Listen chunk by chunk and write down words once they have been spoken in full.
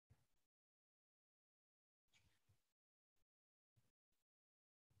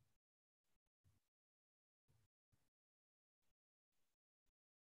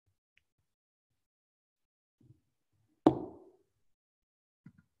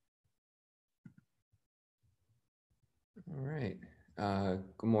All right.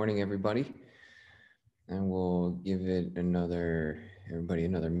 Good morning, everybody. And we'll give it everybody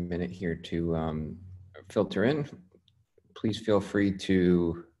another minute here to filter in. Please feel free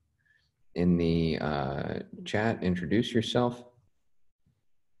to, in the chat, introduce yourself.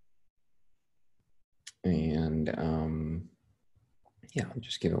 And yeah, I'll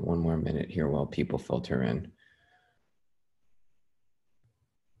just give it one more minute here while people filter in.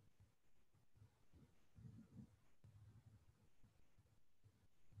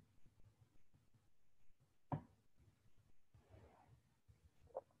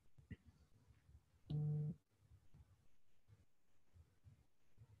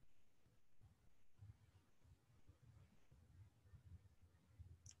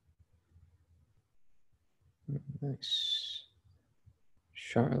 Nice.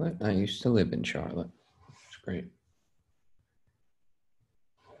 Charlotte. I used to live in Charlotte. It's great.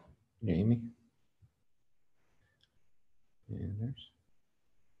 Jamie. And there's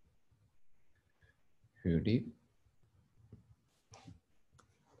Rudy.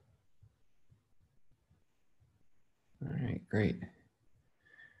 All right, great.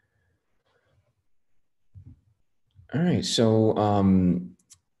 All right, so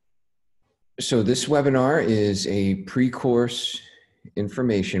this webinar is a pre-course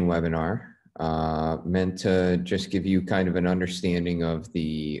information webinar meant to just give you kind of an understanding of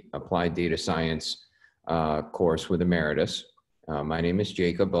the applied data science course with Emeritus. My name is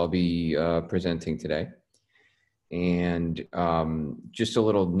Jacob. I'll be presenting today. And just a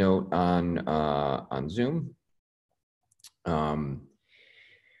little note on Zoom.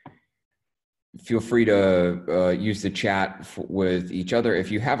 Feel free to use the chat with each other.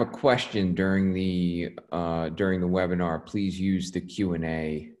 If you have a question during the webinar, please use the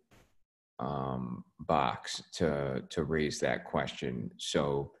Q&A box to raise that question.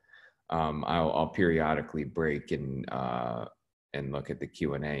 So I'll periodically break and look at the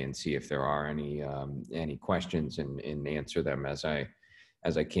Q&A and see if there are any questions and answer them as I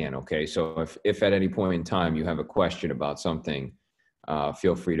can. Okay, so if at any point in time you have a question about something,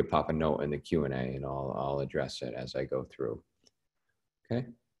 feel free to pop a note in the Q&A and I'll address it as I go through. Okay.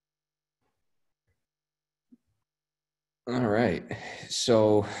 All right.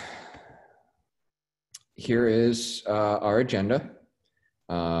 So here is our agenda.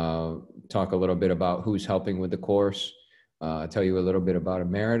 Talk a little bit about who's helping with the course. Tell you a little bit about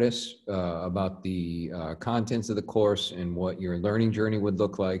Emeritus, about the contents of the course and what your learning journey would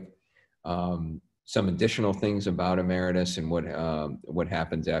look like. Some additional things about Emeritus and what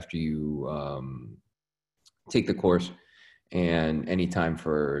happens after you take the course, and any time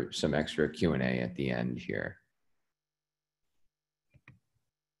for some extra Q&A at the end here.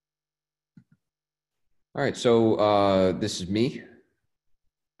 All right, so this is me,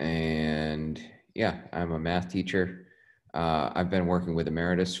 and yeah, I'm a math teacher. I've been working with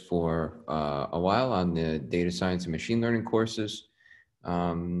Emeritus for a while on the data science and machine learning courses.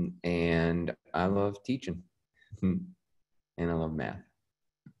 And I love teaching and I love math.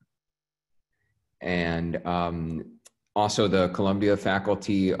 And also the Columbia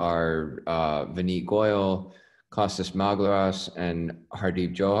faculty are Vineet Goyal, Kostas Maglaras, and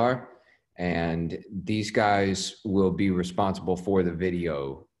Hardeep Johar. And these guys will be responsible for the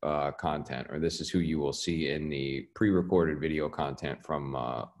video content, or this is who you will see in the pre-recorded video content from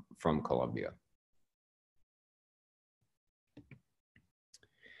Columbia.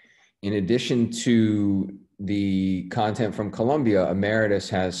 In addition to the content from Columbia,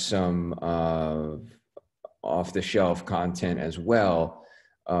 Emeritus has some off-the-shelf content as well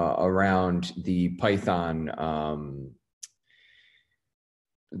around the Python,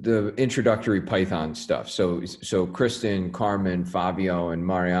 the introductory Python stuff. So Kristen, Carmen, Fabio, and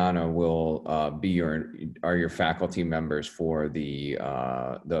Mariana will are your faculty members for the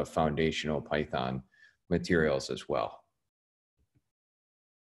foundational Python materials as well.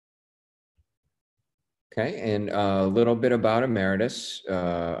 Okay, and a little bit about Emeritus.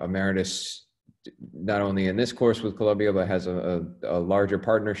 Emeritus, not only in this course with Columbia, but has a larger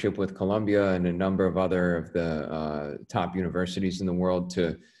partnership with Columbia and a number of other of the top universities in the world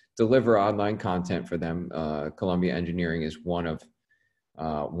to deliver online content for them. Columbia Engineering is one of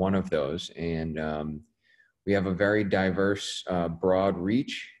those, and we have a very diverse, broad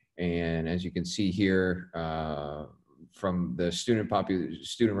reach. And as you can see here, from the student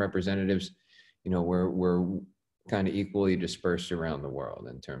representatives, you know, we're kind of equally dispersed around the world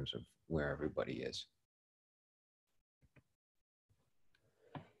in terms of where everybody is.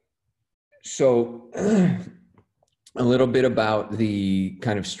 So a little bit about the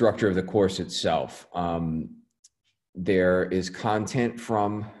kind of structure of the course itself. There is content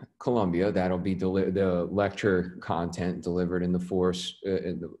from Columbia. That'll be the lecture content delivered in the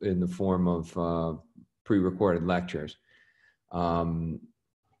in the form of pre-recorded lectures and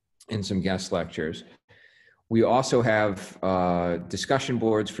some guest lectures. We also have discussion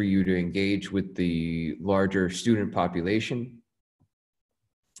boards for you to engage with the larger student population.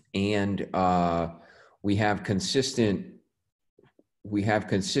 And we have consistent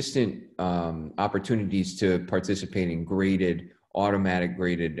opportunities to participate in automatic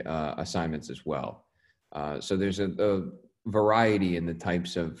graded assignments as well. So there's a variety in the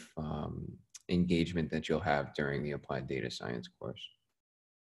types of engagement that you'll have during the applied data science course.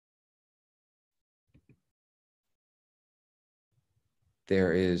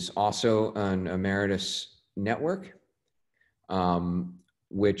 There is also an Emeritus network,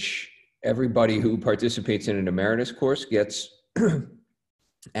 which everybody who participates in an Emeritus course gets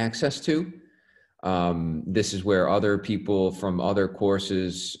access to. This is where other people from other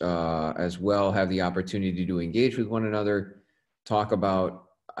courses as well have the opportunity to engage with one another, talk about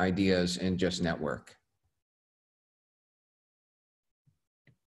ideas, and just network.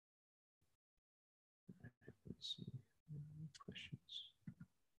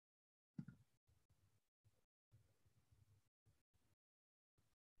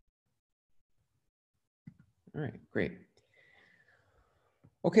 All right, great.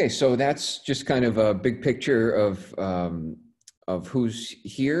 Okay, so that's just kind of a big picture of who's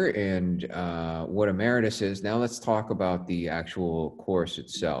here and what Emeritus is. Now let's talk about the actual course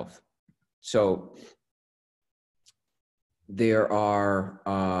itself. So there are,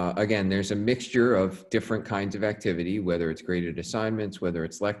 again, there's a mixture of different kinds of activity, whether it's graded assignments, whether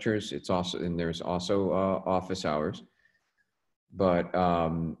it's lectures, and there's also office hours. But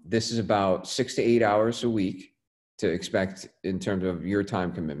this is about 6 to 8 hours a week to expect in terms of your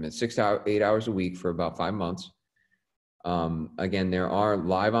time commitment, 6 to 8 hours a week for about 5 months. Again, there are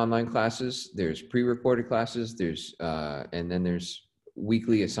live online classes, there's pre-recorded classes, and then there's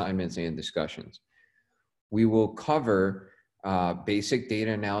weekly assignments and discussions. We will cover basic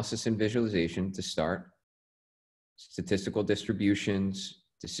data analysis and visualization to start, statistical distributions,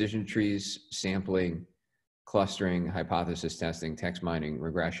 decision trees, sampling, clustering, hypothesis testing, text mining,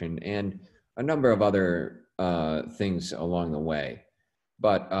 regression, and a number of other things along the way.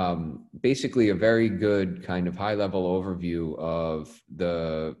 But basically a very good kind of high-level overview of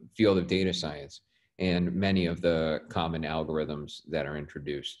the field of data science and many of the common algorithms that are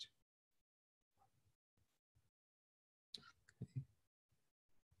introduced.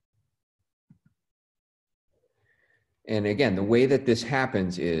 And again, the way that this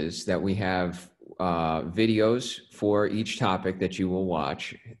happens is that we have videos for each topic that you will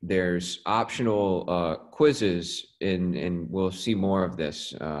watch. There's optional quizzes, and we'll see more of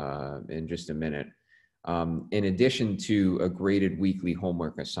this in just a minute, in addition to a graded weekly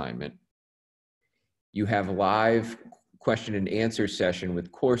homework assignment. You have a live question and answer session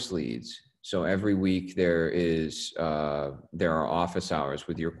with course leads. So every week there are office hours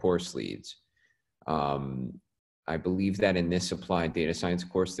with your course leads. I believe that in this applied data science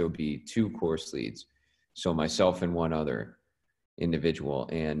course, there'll be 2 course leads. So myself and one other individual.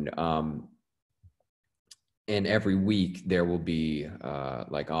 And every week there will be,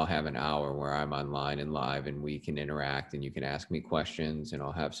 I'll have an hour where I'm online and live and we can interact and you can ask me questions and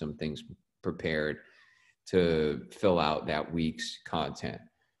I'll have some things prepared to fill out that week's content.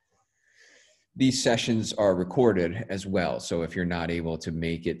 These sessions are recorded as well. So if you're not able to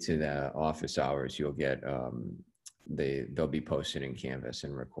make it to the office hours, you'll get, they'll be posted in Canvas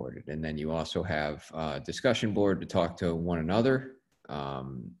and recorded. And then you also have a discussion board to talk to one another.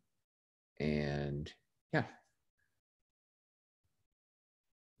 And yeah,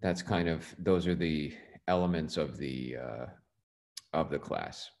 that's kind of, those are the elements of the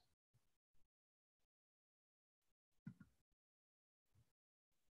class.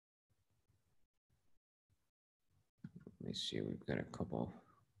 Let me see, we've got a couple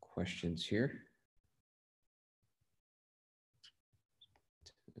questions here.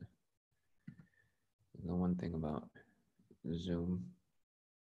 The one thing about Zoom.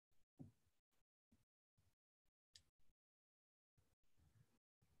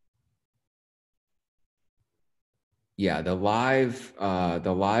 Yeah, the live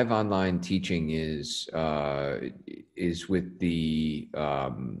online teaching is with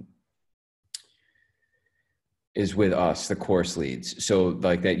us, the course leads. So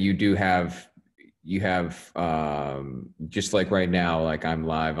like that you have just like right now, like I'm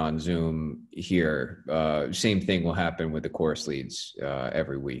live on Zoom here, same thing will happen with the course leads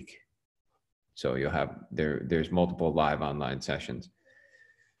every week. So you'll have, there's multiple live online sessions.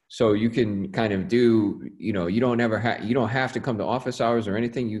 So you can kind of do, you know, you don't have to come to office hours or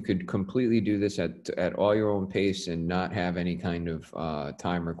anything. You could completely do this at all your own pace and not have any kind of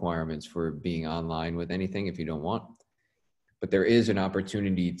time requirements for being online with anything if you don't want. But there is an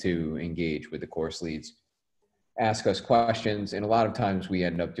opportunity to engage with the course leads, ask us questions, and a lot of times we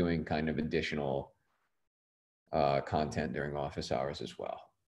end up doing kind of additional content during office hours as well.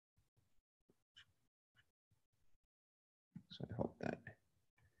 So I hope that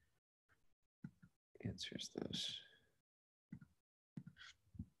answers those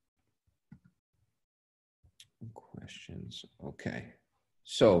questions. Okay.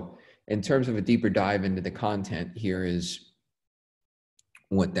 So in terms of a deeper dive into the content, here is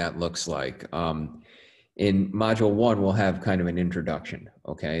what that looks like. In module 1, we'll have kind of an introduction.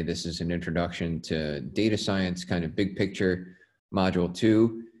 Okay. This is an introduction to data science, kind of big picture. Module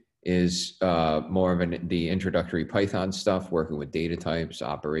 2 is more of the introductory Python stuff, working with data types,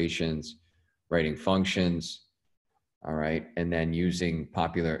 operations, writing functions, all right, and then using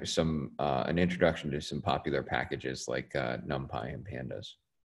an introduction to some popular packages like NumPy and Pandas.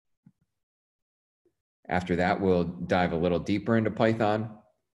 After that, we'll dive a little deeper into Python,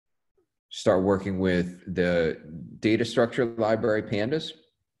 start working with the data structure library Pandas.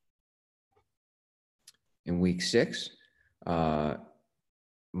 In week 6,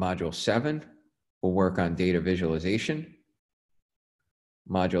 module 7, we'll work on data visualization.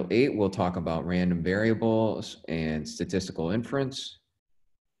 Module 8, we'll talk about random variables and statistical inference.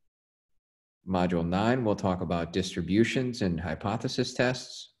 Module 9, we'll talk about distributions and hypothesis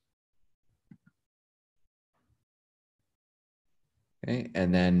tests. Okay,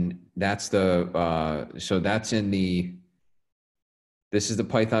 and then that's this is the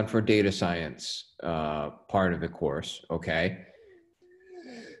Python for data science part of the course, okay?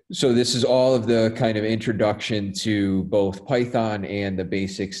 So this is all of the kind of introduction to both Python and the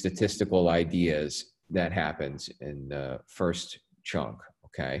basic statistical ideas that happens in the first chunk,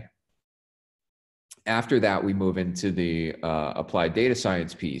 okay? After that, we move into the applied data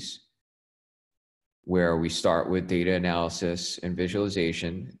science piece, where we start with data analysis and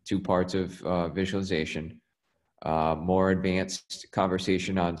visualization, 2 parts of visualization, more advanced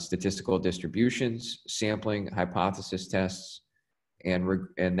conversation on statistical distributions, sampling, hypothesis tests, and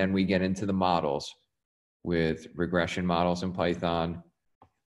then we get into the models with regression models in Python,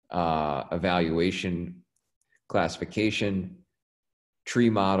 evaluation, classification, tree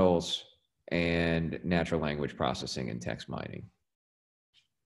models, and natural language processing and text mining.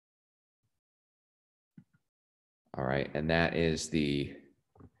 All right, and that is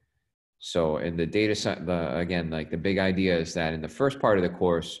so in the data science, again, like the big idea is that in the first part of the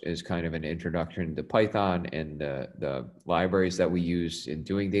course is kind of an introduction to Python and the libraries that we use in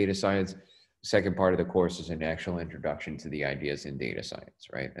doing data science. The second part of the course is an actual introduction to the ideas in data science,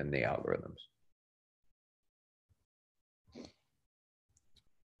 right? And the algorithms.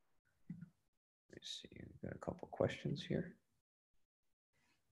 Let's see, we've got a couple questions here.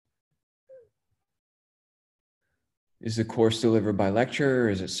 Is the course delivered by lecture, or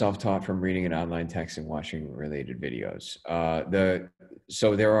is it self-taught from reading an online text and watching related videos?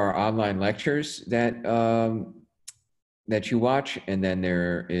 So there are online lectures that you watch, and then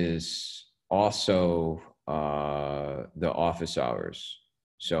there is also the office hours.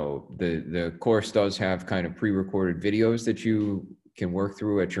 So the course does have kind of pre-recorded videos that you can work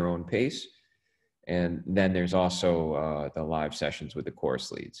through at your own pace, and then there's also the live sessions with the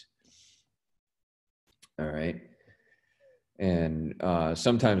course leads. All right. And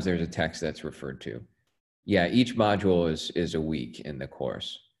sometimes there's a text that's referred to. Yeah, each module is a week in the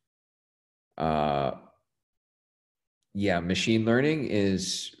course. Yeah, machine learning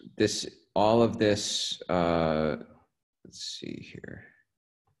is all of this, let's see here.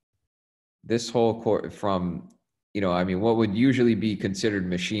 This whole course from, I mean, what would usually be considered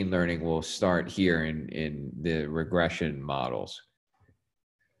machine learning will start here in the regression models.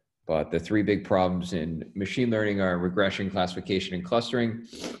 But the 3 big problems in machine learning are regression, classification, and clustering.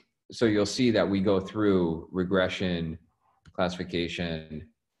 So you'll see that we go through regression, classification,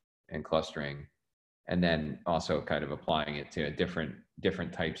 and clustering, and then also kind of applying it to different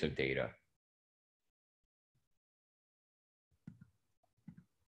types of data.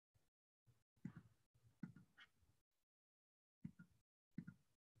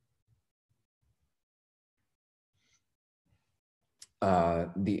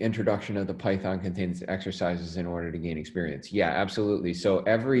 The introduction of the Python contains exercises in order to gain experience. Yeah, absolutely. So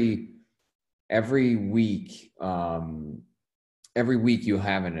every week you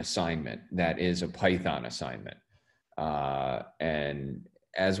have an assignment that is a Python assignment, and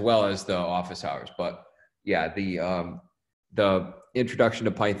as well as the office hours. But yeah, introduction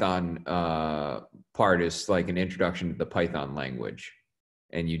to Python part is like an introduction to the Python language.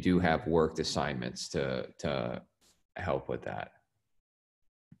 And you do have worked assignments to help with that.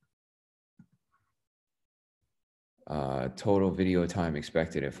 Total video time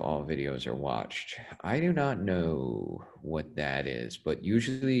expected if all videos are watched. I do not know what that is, but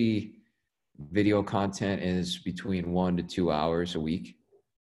usually video content is between 1 to 2 hours a week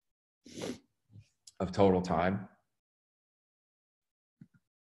of total time.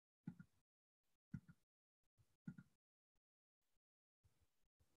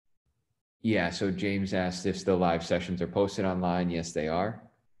 Yeah, so James asked if the live sessions are posted online. Yes, they are.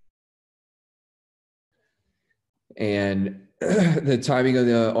 And the timing of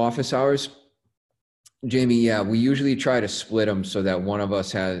the office hours, Jamie, yeah, we usually try to split them so that one of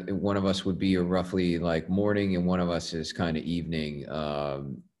us would be a roughly like morning and one of us is kind of evening,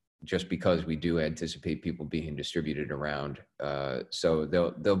 just because we do anticipate people being distributed around. So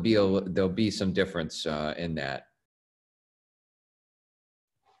there'll be some difference in that.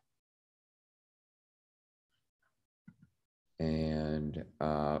 And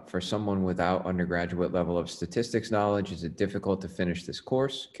for someone without undergraduate level of statistics knowledge, is it difficult to finish this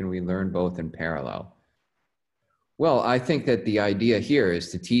course? Can we learn both in parallel? Well, I think that the idea here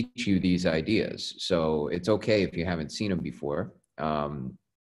is to teach you these ideas. So it's okay if you haven't seen them before.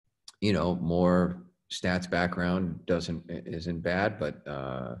 You know, more stats background isn't bad, but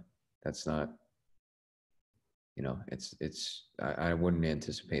that's not, you know, I wouldn't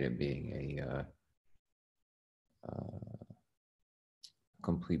anticipate it being a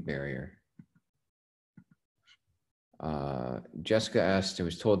complete barrier. Jessica asked, I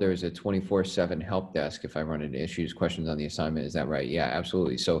was told there was a 24/7 help desk if I run into issues, questions on the assignment. Is that right? Yeah,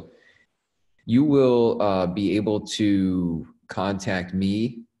 absolutely. So you will be able to contact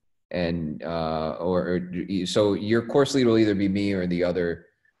me and, so your course lead will either be me or the other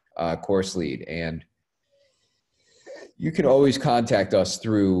course lead. And you can always contact us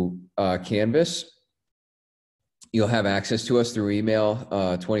through Canvas. You'll have access to us through email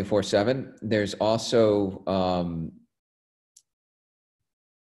 24/7. There's also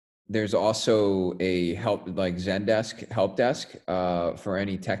a like Zendesk help desk for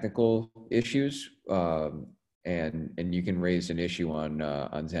any technical issues, and you can raise an issue on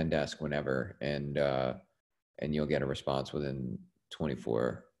Zendesk whenever, and you'll get a response within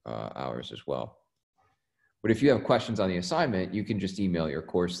 24 hours as well. But if you have questions on the assignment, you can just email your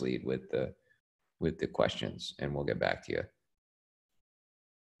course lead with the questions, and we'll get back to you.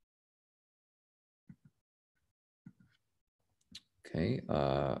 Okay,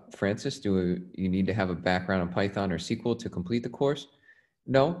 Francis, do you need to have a background in Python or SQL to complete the course?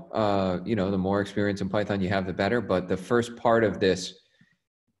 No, you know, the more experience in Python you have, the better. But the first part of this,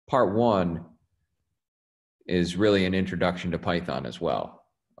 part 1, is really an introduction to Python as well.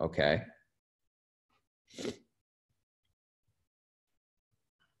 Okay.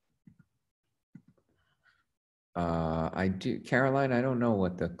 Caroline, I don't know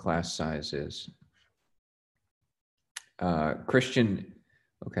what the class size is. Christian,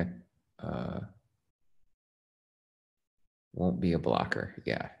 okay. Won't be a blocker.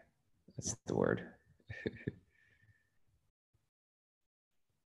 Yeah, that's the word.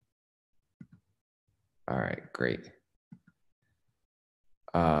 All right, great.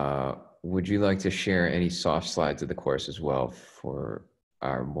 Would you like to share any soft slides of the course as well for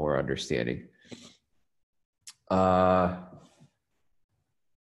our more understanding? I'm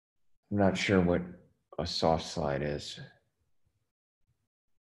not sure what a soft slide is.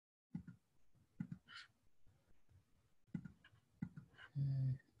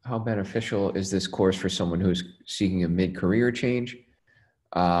 How beneficial is this course for someone who's seeking a mid-career change?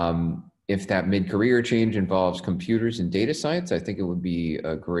 If that mid-career change involves computers and data science, I think it would be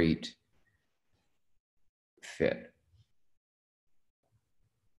a great fit.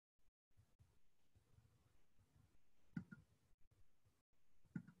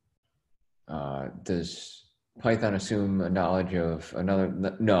 Does Python assume a knowledge of another?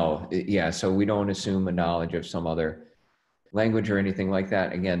 No, yeah, so we don't assume a knowledge of some other language or anything like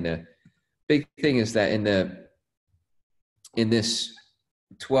that. Again, the big thing is that in this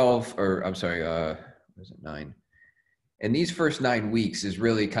 12, or I'm sorry, what is it, 9? And these first 9 weeks is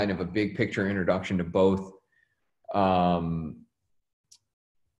really kind of a big picture introduction to both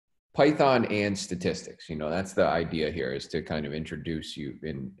Python and statistics. You know, that's the idea here, is to kind of introduce you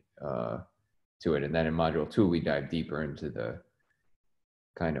to it. And then in module 2, we dive deeper into the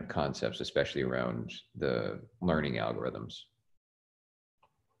kind of concepts, especially around the learning algorithms.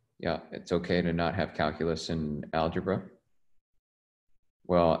 Yeah, it's okay to not have calculus and algebra.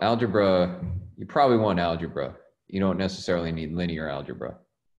 Well, algebra, you probably want algebra. You don't necessarily need linear algebra.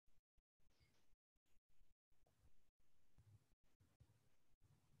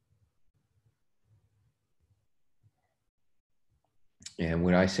 And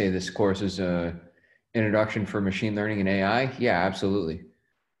would I say this course is a introduction for machine learning and AI? Yeah, absolutely.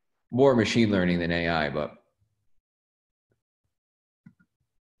 More machine learning than AI, but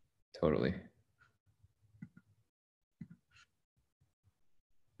totally.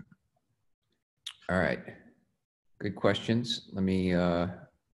 All right. Good questions. Let me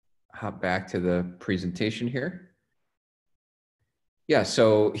hop back to the presentation here. Yeah,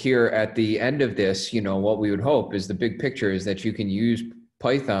 so here at the end of this, what we would hope is the big picture is that you can use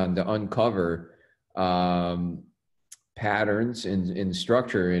Python to uncover patterns in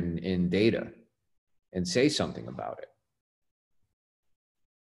structure in data and say something about it.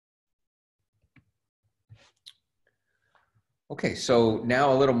 Okay, so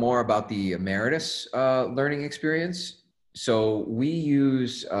now a little more about the Emeritus learning experience. So we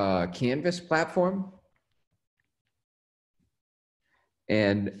use Canvas platform.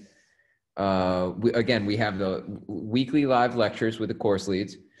 And we have the weekly live lectures with the course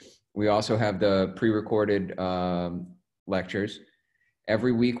leads. We also have the pre-recorded lectures.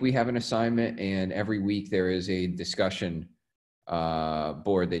 Every week we have an assignment, and every week there is a discussion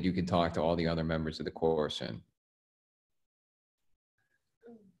board that you can talk to all the other members of the course in.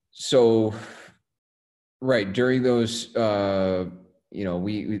 So, right, during those,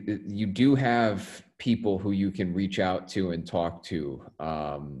 you do have people who you can reach out to and talk to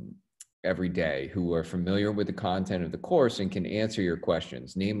every day who are familiar with the content of the course and can answer your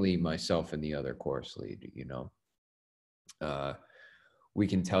questions, namely myself and the other course lead. We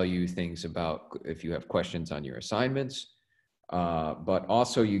can tell you things about if you have questions on your assignments, but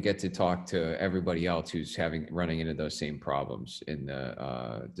also you get to talk to everybody else who's running into those same problems in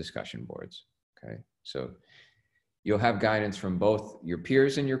the discussion boards. Okay, so you'll have guidance from both your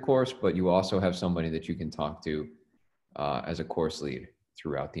peers in your course, but you also have somebody that you can talk to as a course lead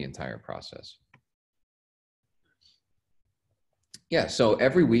throughout the entire process. Yeah, so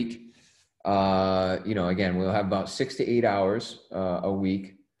every week, again, we'll have about 6 to 8 hours a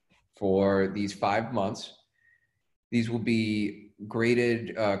week for these 5 months. These will be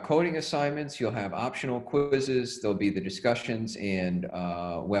graded coding assignments. You'll have optional quizzes. There'll be the discussions and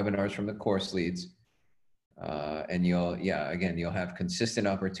webinars from the course leads. And you'll have consistent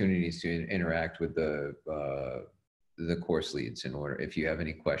opportunities to interact with the course leads in order if you have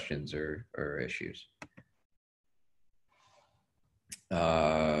any questions or issues.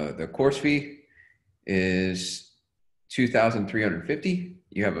 The course fee is $2,350.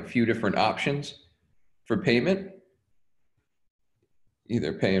 You have a few different options for payment,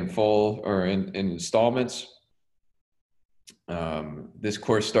 either pay in full or in installments. This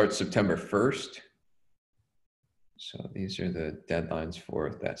course starts September 1st. So these are the deadlines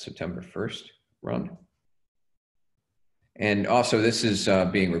for that September 1st run. And also this is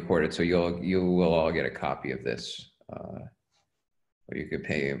being recorded, so you will all get a copy of this. Or you could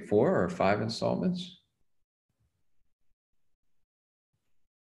pay in 4 or 5 installments.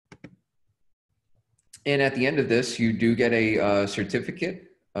 And at the end of this, you do get a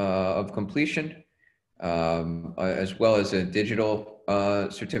certificate of completion, as well as a digital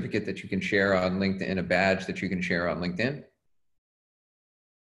certificate that you can share on LinkedIn, and a badge that you can share on LinkedIn.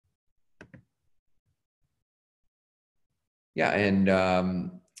 Yeah, and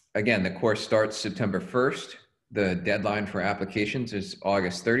again, the course starts September 1st. The deadline for applications is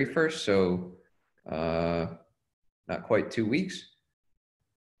August 31st, so not quite 2 weeks.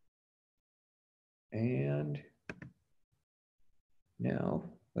 And now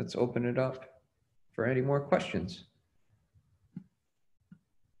let's open it up for any more questions.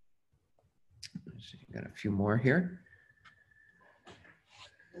 Let's see, got a few more here.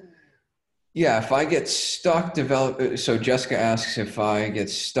 Yeah, if I get stuck so Jessica asks, if I get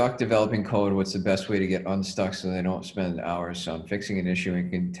stuck developing code, what's the best way to get unstuck so they don't spend hours on fixing an issue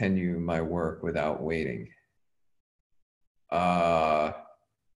and continue my work without waiting?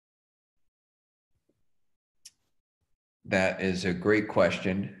 That is a great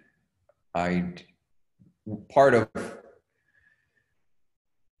question.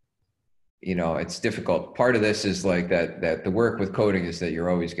 It's difficult. Part of this is like that the work with coding is that you're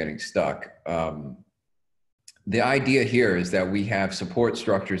always getting stuck. The idea here is that we have support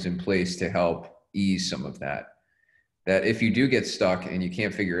structures in place to help ease some of that. That if you do get stuck and you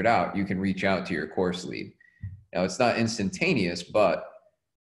can't figure it out, you can reach out to your course lead. Now, it's not instantaneous, but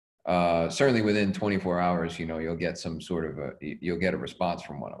certainly within 24 hours, you'll get you'll get a response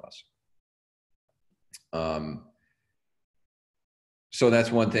from one of us. So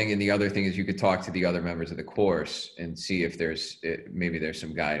that's one thing. And the other thing is you could talk to the other members of the course and see if maybe there's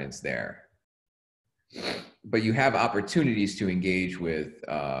some guidance there. But you have opportunities to engage with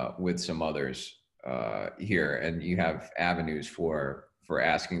some others here, and you have avenues for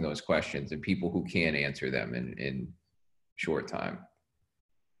asking those questions and people who can answer them in short time.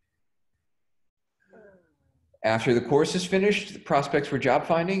 After the course is finished, the prospects for job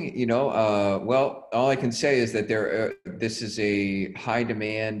finding, well, all I can say is that this is a high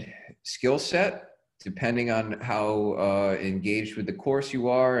demand skill set, depending on how engaged with the course you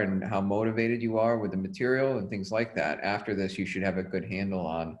are and how motivated you are with the material and things like that. After this, you should have a good handle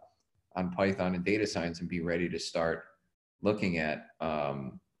on Python and data science and be ready to start looking at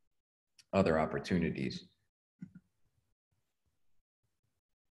other opportunities.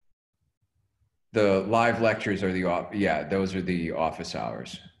 The live lectures are those are the office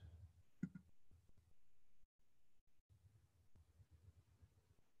hours.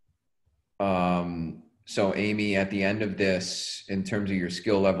 So Amy, at the end of this, in terms of your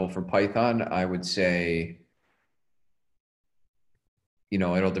skill level for Python, I would say,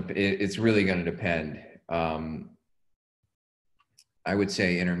 it's really going to depend. I would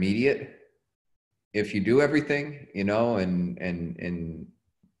say intermediate. If you do everything, and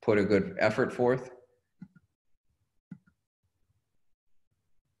put a good effort forth.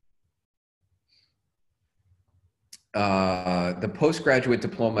 The postgraduate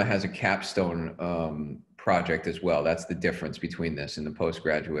diploma has a capstone project as well. That's the difference between this and the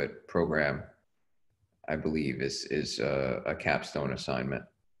postgraduate program, I believe, is a capstone assignment.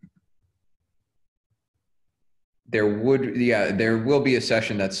 There will be a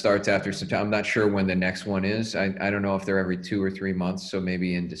session that starts after September. I'm not sure when the next one is. I don't know if they're every 2 or 3 months. So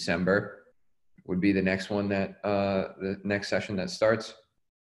maybe in December would be the next one that the next session that starts.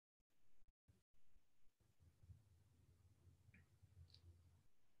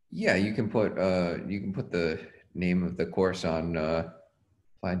 Yeah, you can put the name of the course on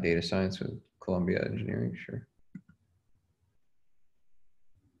Applied Data Science with Columbia Engineering, sure.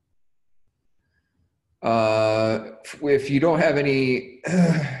 If you don't have any,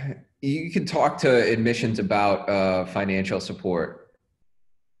 you can talk to admissions about financial support.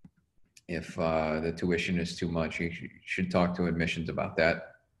 If the tuition is too much, you should talk to admissions about that.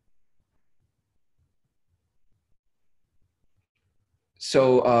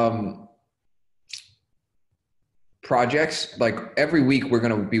 So projects, like every week we're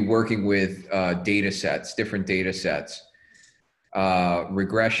going to be working with data sets, different data sets,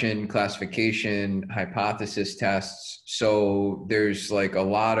 regression, classification, hypothesis tests. So there's like a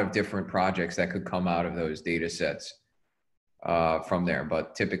lot of different projects that could come out of those data sets from there.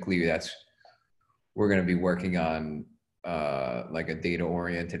 But typically we're going to be working on like a data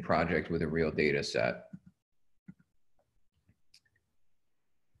oriented project with a real data set.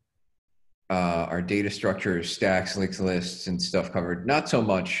 Our data structure, stacks, linked lists, and stuff covered. Not so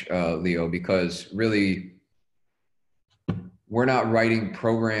much, Leo, because really we're not writing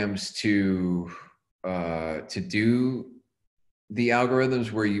programs to do the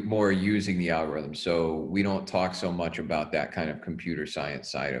algorithms. We're more using the algorithms. So we don't talk so much about that kind of computer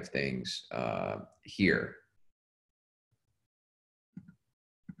science side of things here.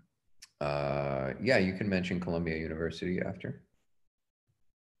 Yeah, you can mention Columbia University after.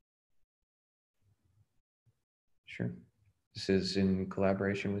 Sure. This is in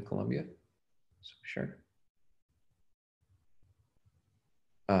collaboration with Columbia, so sure.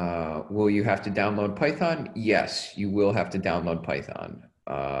 Will you have to download Python? Yes, you will have to download Python.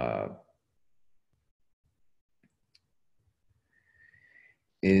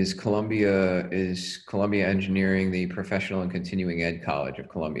 Is Columbia Engineering the professional and continuing ed college of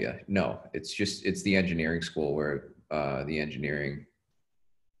Columbia? No, it's the engineering school where the engineering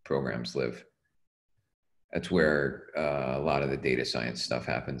programs live. That's where a lot of the data science stuff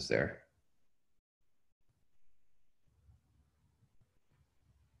happens there.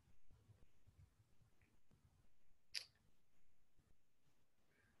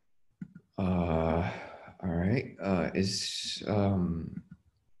 All right.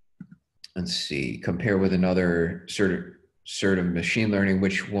 Let's see. Compare with another sort of machine learning.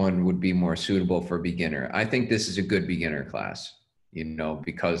 Which one would be more suitable for a beginner? I think this is a good beginner class.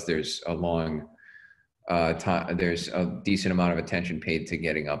 Because there's a long there's a decent amount of attention paid to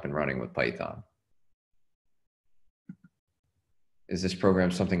getting up and running with Python. Is this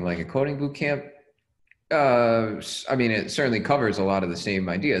program something like a coding boot camp? I mean, it certainly covers a lot of the same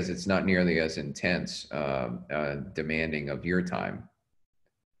ideas. It's not nearly as intense, demanding of your time.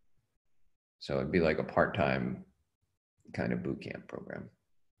 So it'd be like a part-time kind of boot camp program.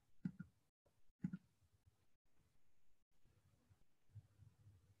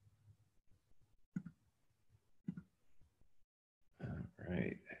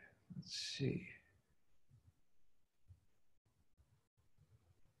 see.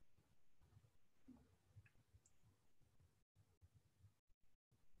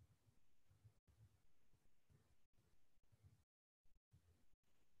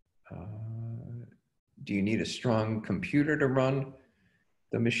 Do you need a strong computer to run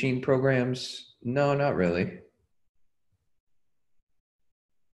the machine programs? No, not really.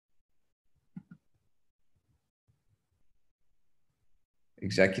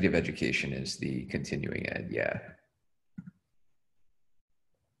 Executive education is the continuing ed, yeah.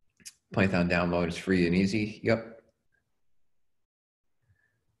 Python download is free and easy, yep.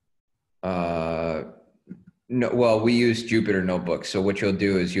 No, well, we use Jupyter Notebooks. So what you'll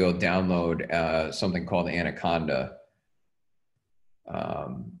do is you'll download something called Anaconda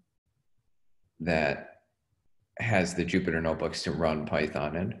that has the Jupyter Notebooks to run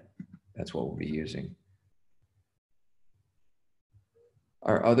Python in. That's what we'll be using.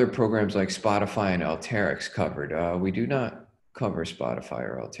 Are other programs like Spotify and Alteryx covered? We do not cover Spotify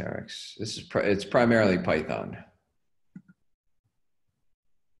or Alteryx. It's primarily Python.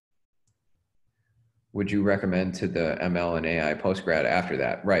 Would you recommend to the ML and AI postgrad after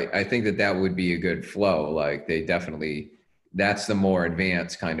that? Right. I think that would be a good flow. Like they definitely, that's the more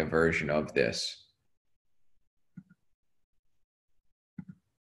advanced kind of version of this.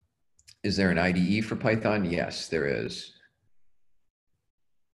 Is there an IDE for Python? Yes, there is.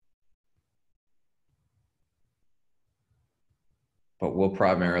 But we'll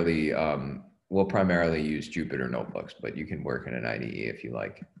primarily use Jupyter Notebooks, but you can work in an IDE if you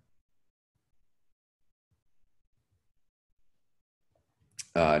like.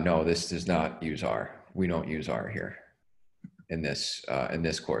 No, this does not use R. We don't use R here in this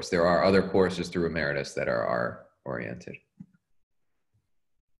course. There are other courses through Emeritus that are R oriented.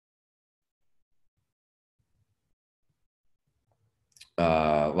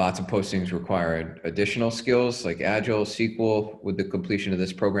 Lots of postings require additional skills like Agile, SQL. Would the completion of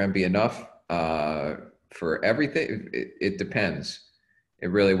this program be enough? For everything, it depends. It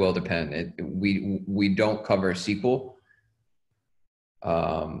really will depend. We don't cover SQL.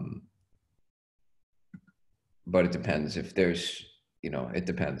 But it depends if there's, it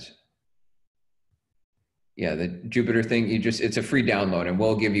depends. Yeah, the Jupyter thing, it's a free download and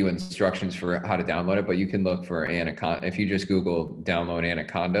we'll give you instructions for how to download it, but you can look for Anaconda. If you just Google download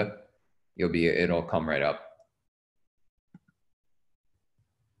Anaconda, it'll come right up.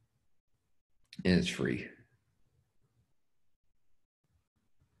 And it's free.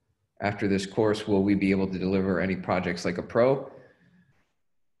 After this course, will we be able to deliver any projects like a pro?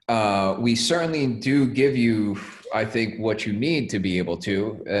 We certainly do give you, I think, what you need to be able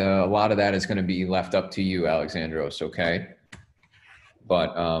to. A lot of that is going to be left up to you, Alexandros, okay?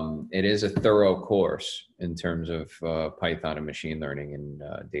 But it is a thorough course in terms of Python and machine learning and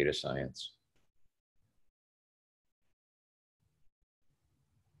data science.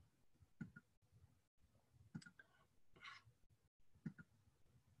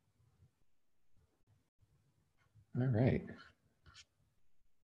 All right.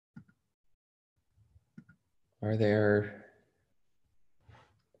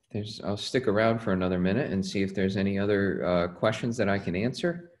 I'll stick around for another minute and see if there's any other questions that I can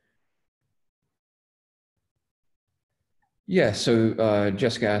answer. Yeah, so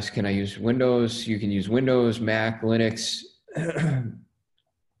Jessica asked, can I use Windows? You can use Windows, Mac, Linux. It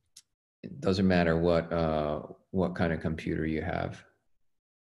doesn't matter what kind of computer you have.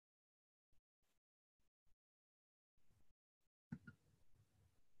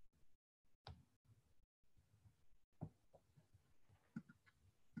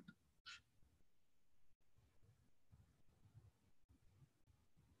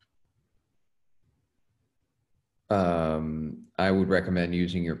 I would recommend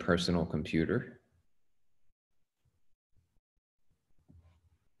using your personal computer.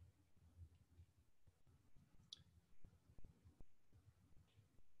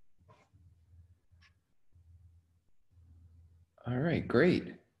 All right,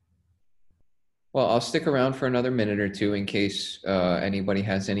 great. Well, I'll stick around for another minute or two in case anybody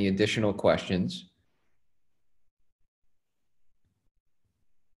has any additional questions.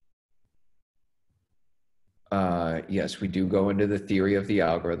 Yes, we do go into the theory of the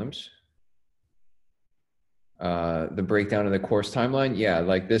algorithms. The breakdown of the course timeline. Yeah,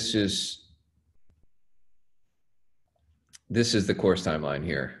 like this is the course timeline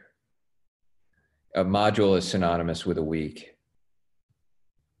here. A module is synonymous with a week.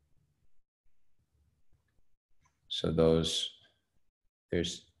 So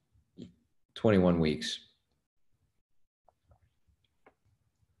there's 21 weeks.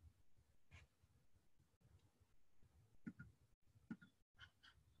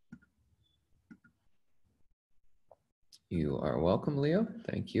 You are welcome, Leo.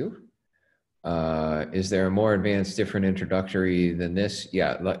 Thank you. Is there a more advanced, different introductory than this?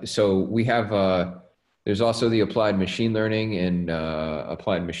 Yeah. So we have, there's also the applied machine learning and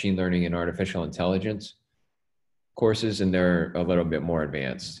applied machine learning and artificial intelligence courses, and they're a little bit more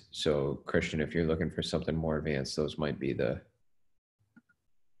advanced. So Christian, if you're looking for something more advanced, those might be the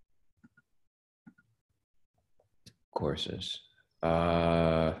courses.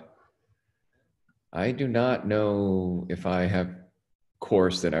 I do not know if I have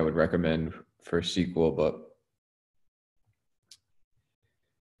course that I would recommend for SQL, but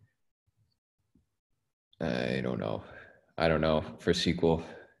I don't know. I don't know for SQL.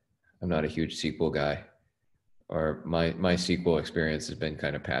 I'm not a huge SQL guy, or my SQL experience has been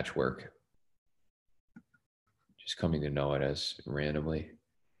kind of patchwork, just coming to know it as randomly.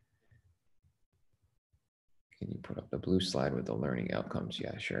 Can you put up the blue slide with the learning outcomes?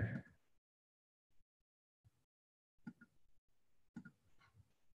 Yeah, sure.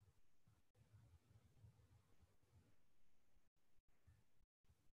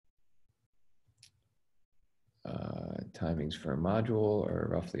 Timings for a module are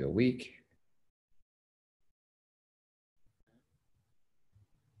roughly a week.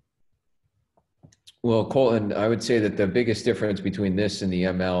 Well, Colton, I would say that the biggest difference between this and the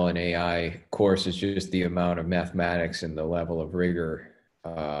ML and AI course is just the amount of mathematics and the level of rigor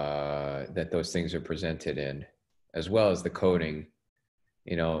that those things are presented in, as well as the coding.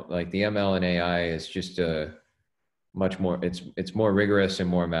 You know, like the ML and AI is just a much more, it's more rigorous and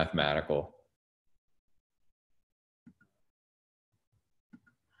more mathematical.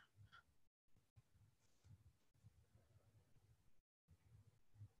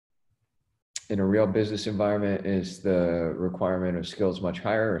 In a real business environment, is the requirement of skills much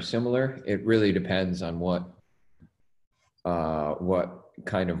higher or similar? It really depends on what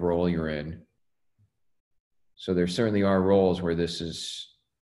kind of role you're in. So there certainly are roles where this is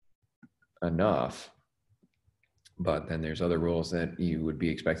enough, but then there's other roles that you would be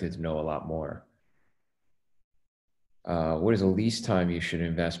expected to know a lot more. What is the least time you should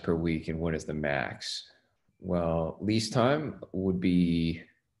invest per week, and what is the max? Well, least time would be,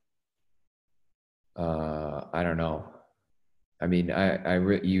 I don't know. I mean,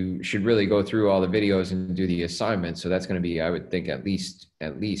 you should really go through all the videos and do the assignments. So that's going to be, I would think, at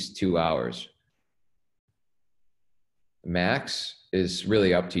least 2 hours. Max is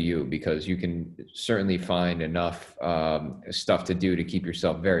really up to you, because you can certainly find enough stuff to do to keep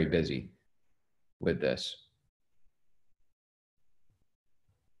yourself very busy with this.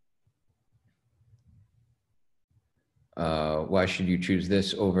 Why should you choose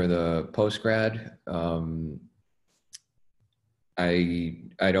this over the postgrad?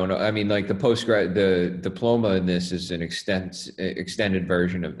 I don't know. I mean, like the postgrad, the diploma in this is an extended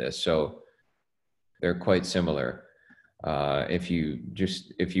version of this, so they're quite similar. If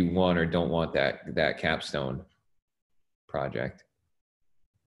you want or don't want that capstone project.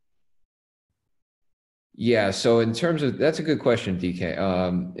 Yeah. So in terms of, that's a good question, DK.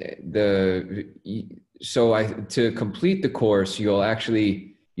 To complete the course, you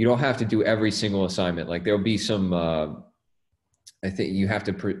don't have to do every single assignment. Like there'll be some. I think you have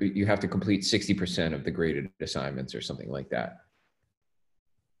to complete 60% of the graded assignments or something like that.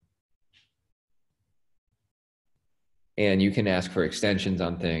 And you can ask for extensions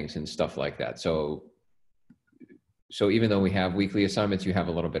on things and stuff like that. So even though we have weekly assignments, you have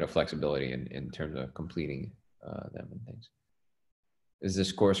a little bit of flexibility in terms of completing them and things. Is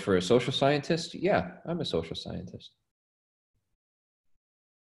this course for a social scientist? Yeah, I'm a social scientist.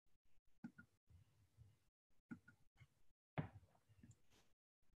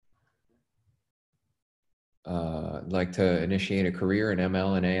 Like to initiate a career in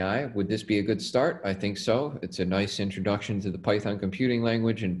ML and AI. Would this be a good start? I think so. It's a nice introduction to the Python computing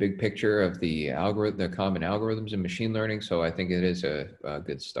language and big picture of the common algorithms in machine learning. So I think it is a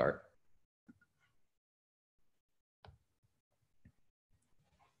good start.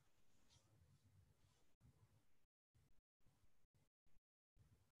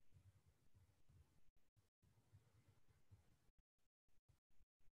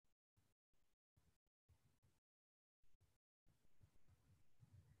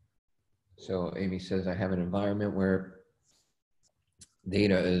 So Amy says, I have an environment where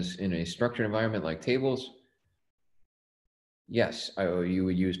data is in a structured environment like tables. Yes, you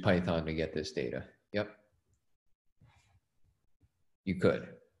would use Python to get this data. Yep. You could.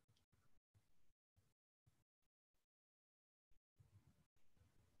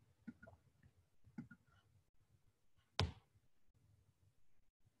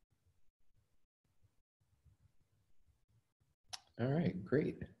 All right,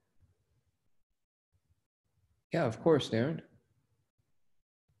 great. Yeah, of course, Darren.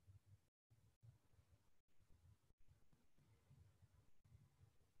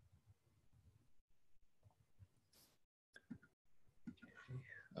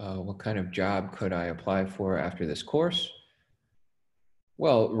 What kind of job could I apply for after this course?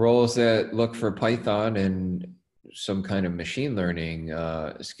 Well, roles that look for Python and some kind of machine learning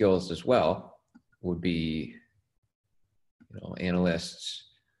skills as well would be, analysts,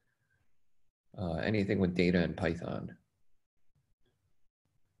 anything with data and Python.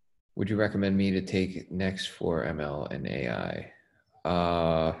 Would you recommend me to take next for ML and AI?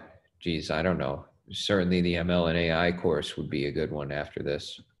 Geez, I don't know. Certainly the ML and AI course would be a good one after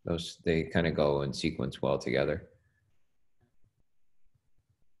this. They kind of go in sequence well together.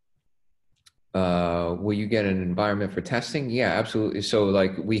 Will you get an environment for testing? Yeah, absolutely. So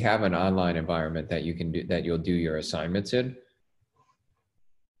like we have an online environment that you can do, that you'll do your assignments in,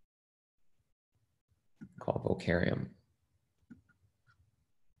 called Vocarium.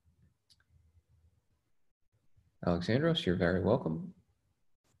 Alexandros, you're very welcome.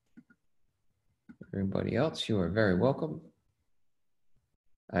 Everybody else, you are very welcome.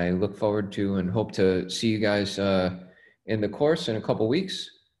 I look forward to and hope to see you guys in the course in a couple weeks.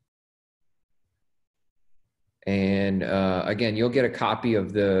 And again, you'll get a copy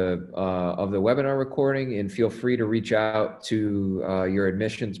of the webinar recording, and feel free to reach out to your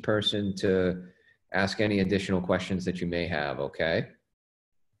admissions person to ask any additional questions that you may have, okay?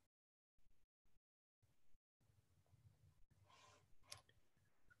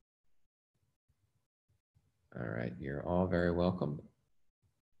 All right, you're all very welcome.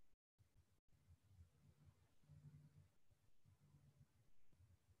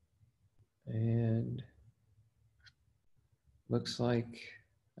 And looks like,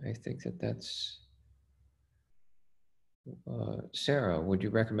 I think that's, Sarah, would you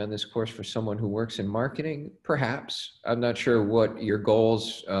recommend this course for someone who works in marketing? Perhaps. I'm not sure what your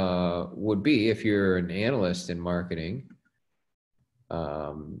goals would be. If you're an analyst in marketing,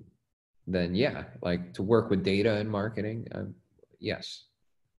 then yeah, like to work with data and marketing, yes.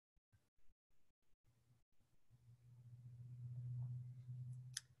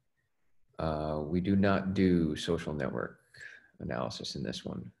 We do not do social network analysis in this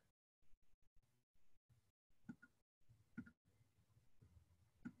one.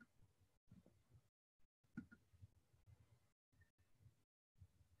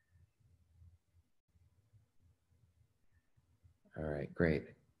 All right, great.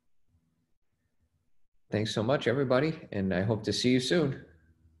 Thanks so much, everybody, and I hope to see you soon.